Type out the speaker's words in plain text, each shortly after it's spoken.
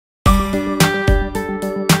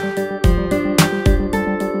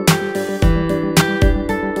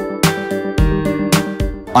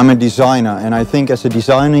I'm a designer, and I think as a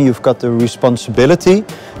designer you've got the responsibility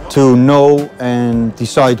to know and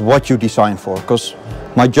decide what you design for. Because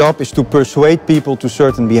my job is to persuade people to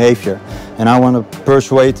certain behavior, and I want to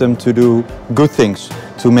persuade them to do good things,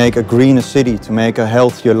 to make a greener city, to make a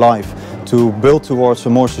healthier life, to build towards a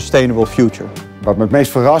more sustainable future. Wat me het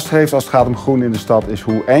meest verrast heeft als het gaat om groen in de stad is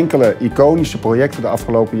hoe enkele iconische projecten de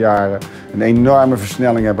afgelopen jaren een enorme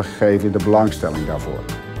versnelling hebben gegeven in de belangstelling daarvoor.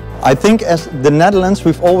 I think as the Netherlands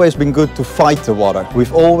we've always been good to fight the water.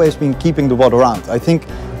 We've always been keeping the water around. I think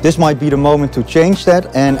this might be the moment to change that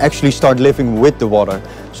and actually start living with the water.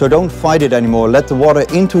 So don't fight it anymore. Let the water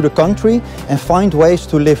into the country and find ways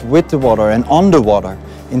to live with the water and on the water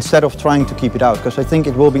instead of trying to keep it out. Because I think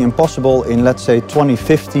it will be impossible in, let's say,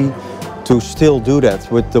 2050 to still do that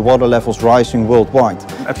with the water levels rising worldwide.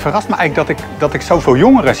 Het verrast me eigenlijk dat ik zoveel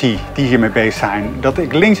jongeren zie die hiermee bezig zijn. Dat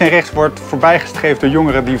ik links en rechts word voorbijgestreefd door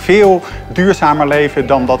jongeren die veel duurzamer leven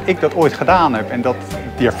dan dat ik dat ooit gedaan heb. En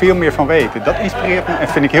die er veel meer van weten. Dat inspireert me en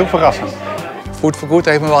vind ik heel verrassend. Food for Good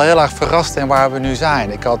heeft me wel heel erg verrast in waar we nu zijn.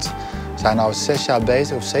 We zijn nu 6 jaar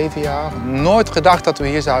bezig of 7 jaar. Nooit gedacht dat we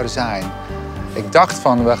hier zouden zijn. Ik dacht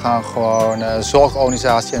van, we gaan gewoon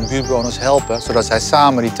zorgorganisatie en buurtbewoners helpen, zodat zij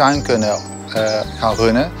samen die tuin kunnen gaan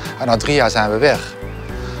runnen. En na 3 jaar zijn we weg.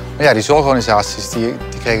 Maar ja, die zorgorganisaties die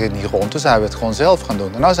kregen het niet rond, dus zijn we het gewoon zelf gaan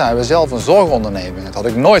doen. En nu zijn we zelf een zorgonderneming, dat had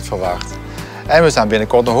ik nooit verwacht. En we zijn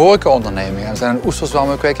binnenkort een horecaonderneming en we zijn een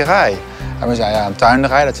oesterzwammenkwekerij. En we zijn een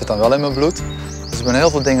tuinderij, dat zit dan wel in mijn bloed. Dus ik ben heel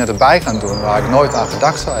veel dingen erbij gaan doen waar ik nooit aan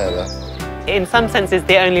gedacht zou hebben. In some senses,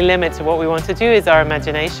 the only limit to what we want to do is our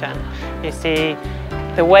imagination. You see,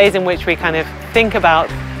 the ways in which we kind of think about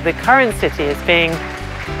the current city as being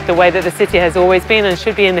the way that the city has always been and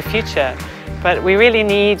should be in the future. But we really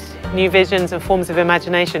need new visions and forms of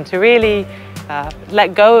imagination to really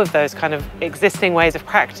let go of those kind of existing ways of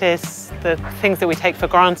practice, the things that we take for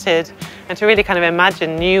granted, and to really kind of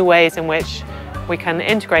imagine new ways in which we can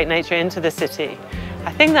integrate nature into the city.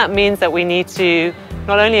 I think that means that we need to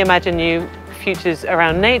not only imagine new futures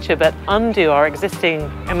around nature, but undo our existing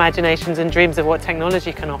imaginations and dreams of what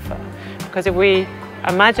technology can offer. Because if we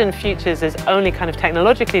imagine futures as only kind of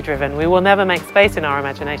technologically driven, we will never make space in our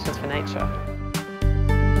imaginations for nature.